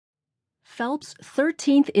Phelps'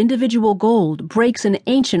 13th individual gold breaks an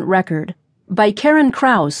ancient record. By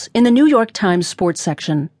Crouse in the New York Times Sports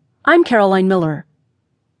section. I'm Caroline Miller.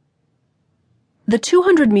 The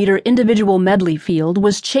 200-meter individual medley field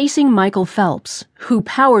was chasing Michael Phelps, who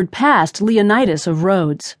powered past Leonidas of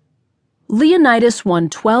Rhodes. Leonidas won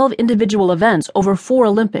 12 individual events over 4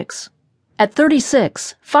 Olympics. At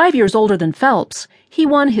 36, 5 years older than Phelps, he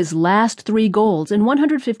won his last 3 golds in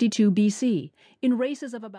 152 BC in races of about